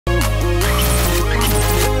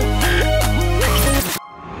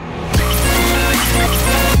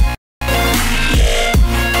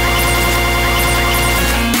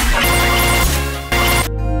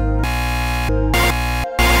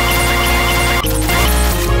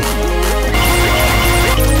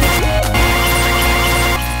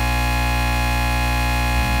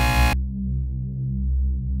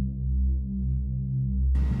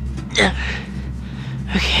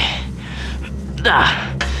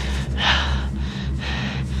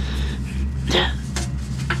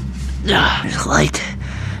There's light.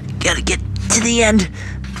 Gotta get to the end.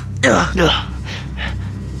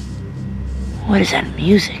 What is that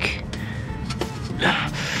music?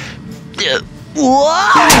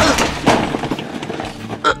 What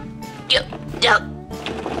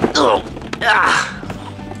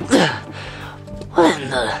in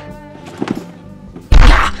the...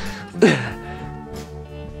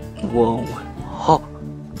 Whoa.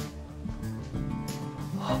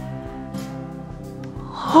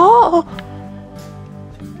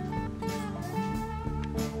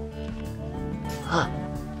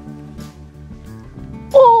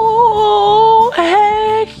 Oh,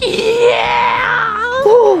 heck yeah!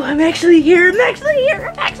 Oh, I'm actually here.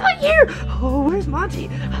 Oh, where's Monty?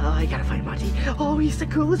 Oh, I gotta find Monty. Oh, he's the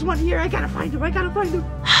coolest one here. I gotta find him.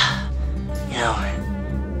 You know,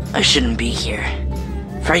 I shouldn't be here.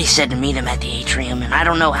 Freddy said to meet him at the atrium, and I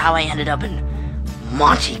don't know how I ended up in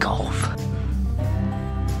Monty Golf.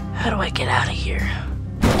 How do I get out of here?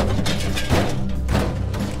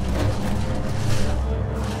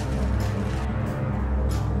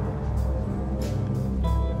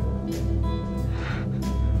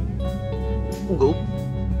 Whoop.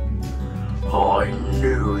 I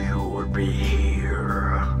knew you would be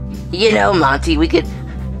here. You know, Monty, we could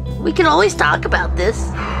always talk about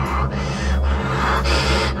this.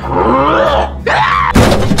 I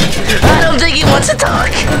don't think he wants to talk.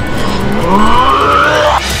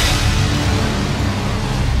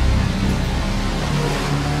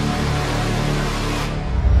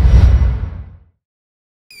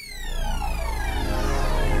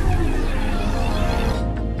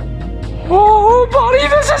 Oh, buddy,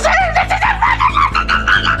 this is it!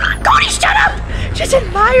 Cody, shut up! Just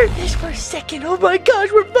admire this for a second. Oh my gosh,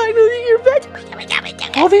 we're finally here.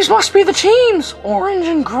 Oh, these must be the teams. Orange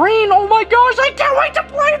and green. Oh my gosh, I can't wait to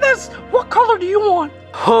play this. What color do you want?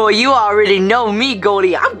 Oh, you already know me,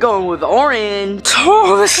 Goldie. I'm going with orange.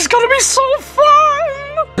 Oh, this is gonna be so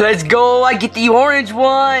fun. Let's go. I get the orange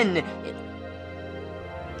one.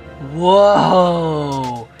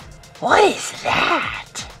 Whoa. What is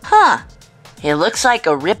that? Huh. It looks like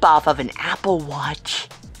a ripoff of an Apple Watch.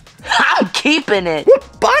 I'm keeping it.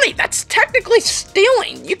 What, Bonnie? That's technically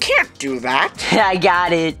stealing. You can't do that. I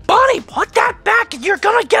got it. Bonnie, put that back. You're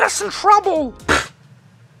gonna get us in trouble.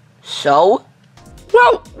 So?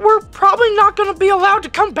 Well, we're probably not gonna be allowed to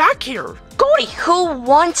come back here. Goldie, who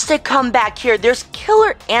wants to come back here? There's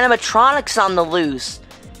killer animatronics on the loose.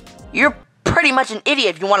 You're pretty much an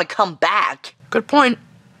idiot if you want to come back. Good point.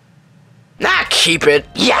 Nah, keep it.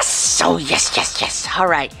 Yes! Oh, yes. All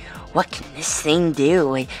right. What can this thing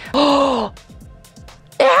do? Oh!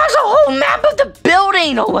 It has a whole map of the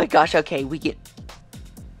building! Oh my gosh, okay, we get...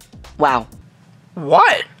 Wow.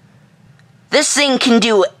 What? This thing can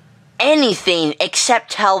do anything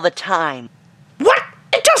except tell the time. What?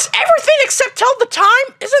 It does everything except tell the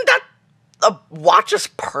time? Isn't that a watch's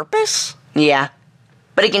purpose? Yeah.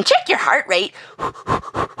 But it can check your heart rate.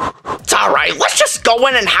 It's alright, let's just go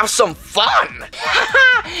in and have some fun!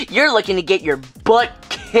 You're looking to get your butt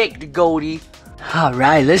kicked, Goldie.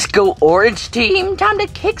 Alright, let's go, orange team. Time to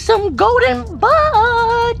kick some golden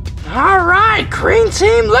butt. Alright, green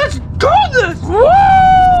team, let's do this! Woo!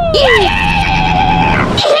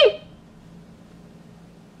 Yeah!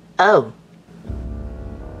 Oh.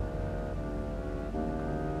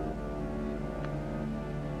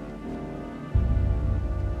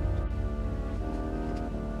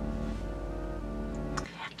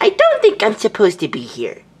 I don't think I'm supposed to be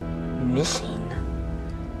here. Missing?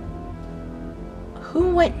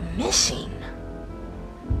 Who went missing?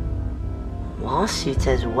 Lawsuits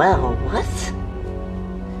as well, what?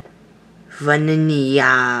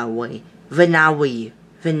 Vaniniawe. Vanawi.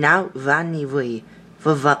 Vanawi.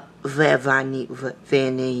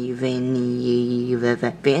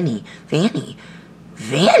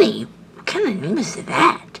 Vanny? What kind of name is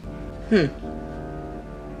that?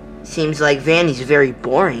 Seems like Vanny's very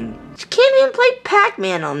boring. She can't even play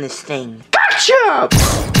Pac-Man on this thing. Gotcha!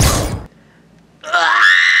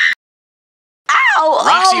 Ow!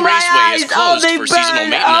 Roxy oh, Raceway is closed for seasonal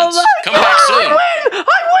maintenance. Come back soon. I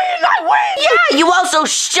win! Yeah, you also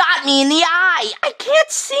shot me in the eye. I can't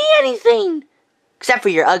see anything. Except for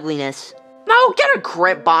your ugliness. No, get a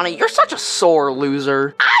grip, Bonnie. You're such a sore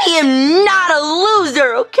loser. I am not a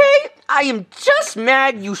loser, okay? I am just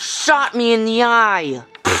mad you shot me in the eye.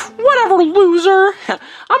 Whatever, loser. I'm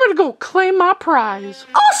gonna go claim my prize.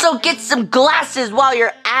 Also, get some glasses while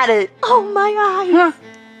you're at it. Oh, my eyes.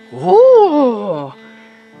 Ooh,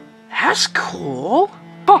 that's cool.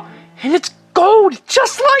 Oh, and it's gold,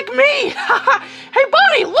 just like me. Hey,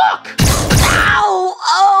 Bonnie, look. Ow!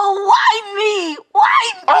 Oh, why me? Why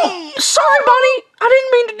me? Oh, sorry, Bonnie. I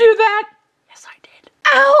didn't mean to do that.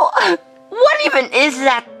 is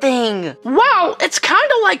that thing? Well, it's kind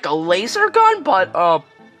of like a laser gun, but,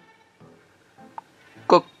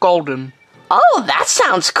 golden. Oh, that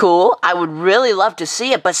sounds cool. I would really love to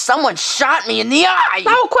see it, but someone shot me in the eye.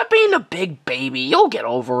 Oh, quit being a big baby. You'll get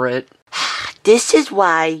over it. This is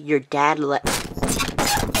why your dad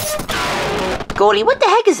Goldie, what the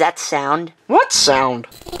heck is that sound? What sound?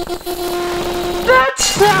 That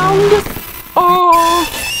sound!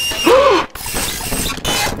 Oh!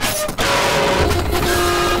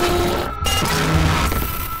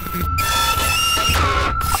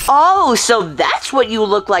 Oh, so that's what you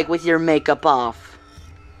look like with your makeup off.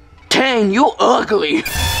 Dang, you ugly.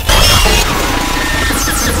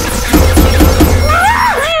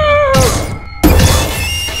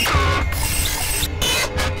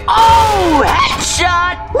 Oh,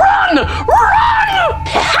 headshot! Run! Run!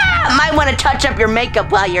 Might want to touch up your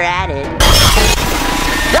makeup while you're at it.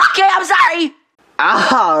 Okay, I'm sorry.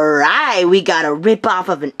 Alright, we got a rip-off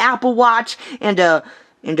of an Apple Watch and a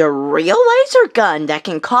real laser gun that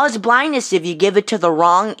can cause blindness if you give it to the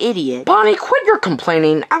wrong idiot. Bonnie, quit your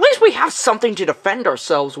complaining. At least we have something to defend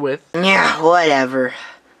ourselves with. Yeah, whatever.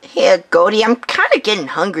 Hey, Goldie, I'm kind of getting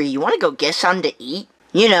hungry. You want to go get something to eat?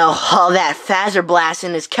 You know, all that phaser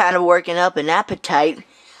blasting is kind of working up an appetite.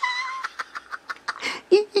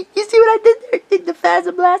 You see what I did there? The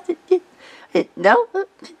phaser blasting? No?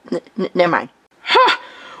 Never mind. Huh.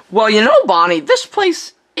 Well, you know, Bonnie, this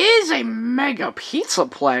place is a mega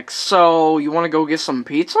pizzaplex, so you want to go get some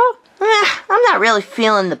pizza? I'm not really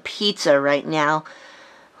feeling the pizza right now.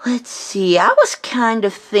 Let's see, I was kind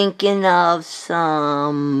of thinking of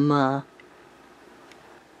some...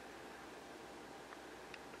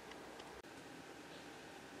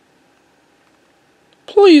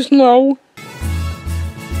 Please, no.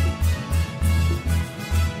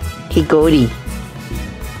 Hey, Goldie.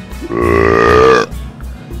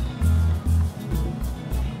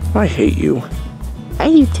 I hate you. I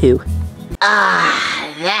do too.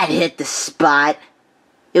 That hit the spot.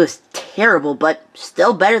 It was terrible, but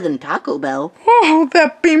still better than Taco Bell. Oh,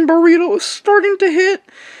 that bean burrito is starting to hit.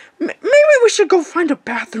 Maybe we should go find a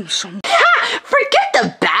bathroom somewhere. Forget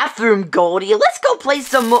the bathroom, Goldie. Let's go play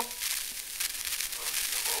some more.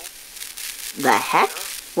 The heck?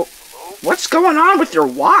 What's going on with your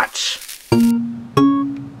watch?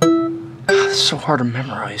 It's so hard to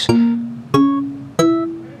memorize.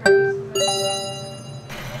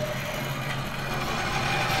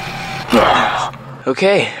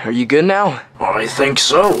 Okay, are you good now? I think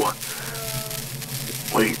so.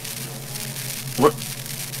 Wait,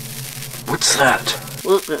 what's that?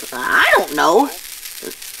 Well, I don't know.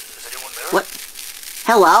 Is anyone there? What?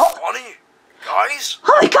 Hello? Bonnie? Guys?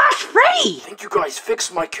 Oh my gosh, Freddy! I think you guys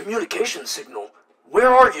fixed my communication signal. Where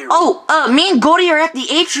are you? Oh, me and Goldie are at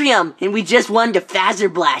the atrium, and we just won the phaser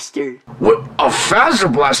blaster. What? A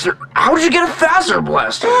phaser blaster? How did you get a phaser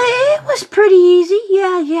blaster? It was pretty easy.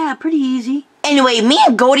 Yeah, pretty easy. Anyway, me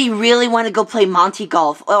and Goldie really want to go play Monty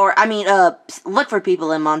Golf. Look for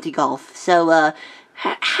people in Monty Golf. So,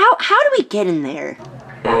 how do we get in there?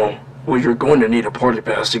 Oh, well, you're going to need a party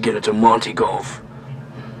pass to get into Monty Golf.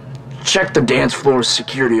 Check the dance floor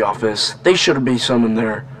security office. They should be some in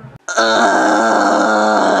there.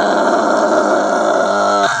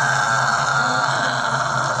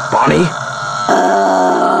 Bonnie?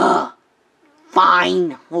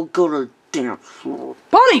 Fine. We'll go to the dance floor.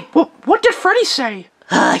 Bonnie, what did Freddy say?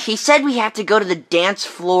 He said we have to go to the dance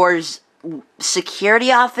floor's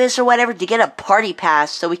security office or whatever to get a party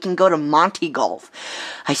pass so we can go to Monty Golf.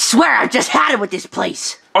 I swear I've just had it with this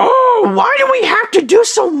place. Oh, why do we have to do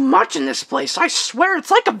so much in this place? I swear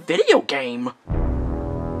it's like a video game.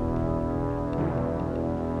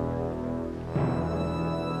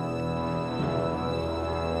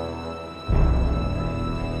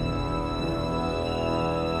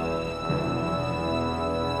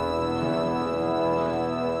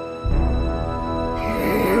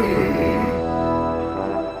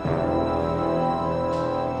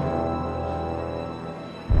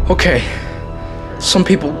 Okay, some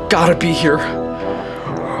people gotta be here.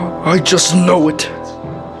 I just know it.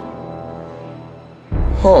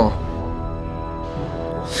 Huh.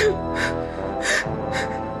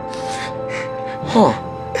 Huh.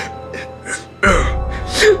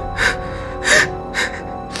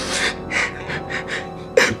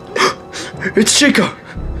 It's Chica!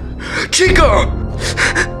 Chica!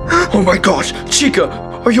 Oh my gosh, Chica,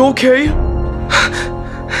 are you okay?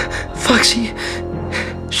 Foxy,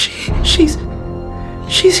 she's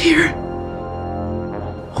here.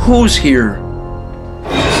 Who's here?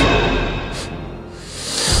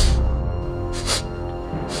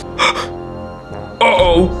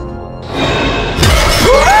 Uh-oh.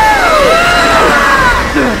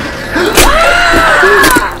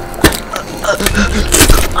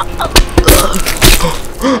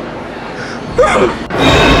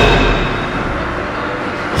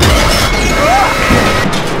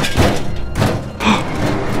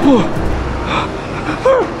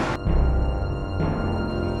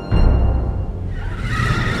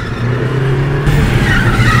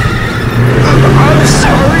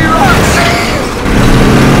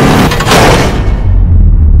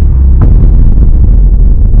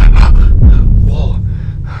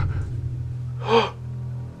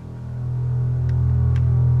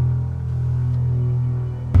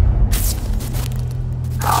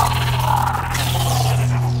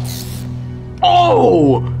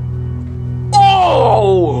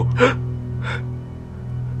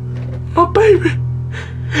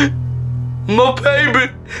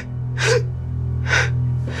 baby.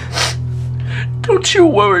 Don't you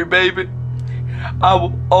worry, baby. I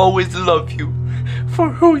will always love you for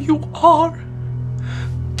who you are.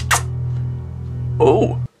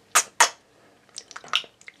 Oh.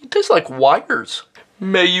 You taste like wires.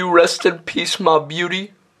 May you rest in peace, my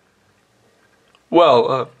beauty.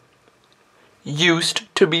 Well, used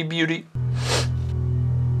to be beauty.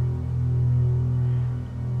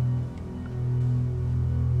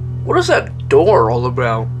 What is that door all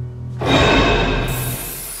about?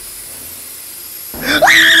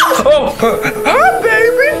 Oh, hi,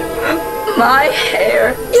 baby. My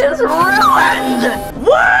hair is ruined.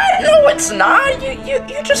 What? No, it's not. You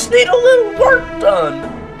just need a little work done.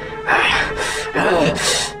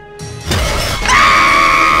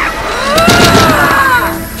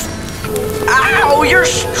 Ow, you're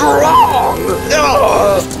strong.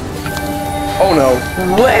 Oh no.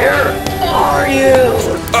 Where are you?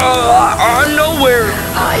 I'm nowhere.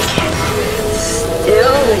 I can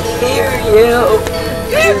still hear you.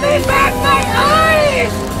 Give me back my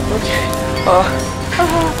eyes! Okay. I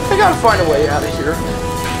gotta find a way out of here.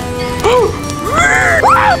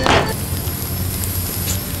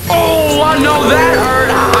 Oh, I know that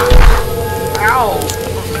hurt. Ow.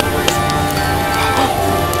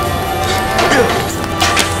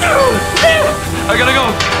 I gotta go.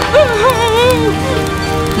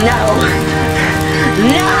 No!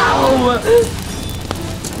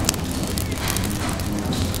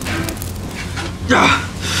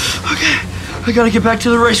 Okay, I gotta get back to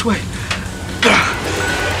the raceway.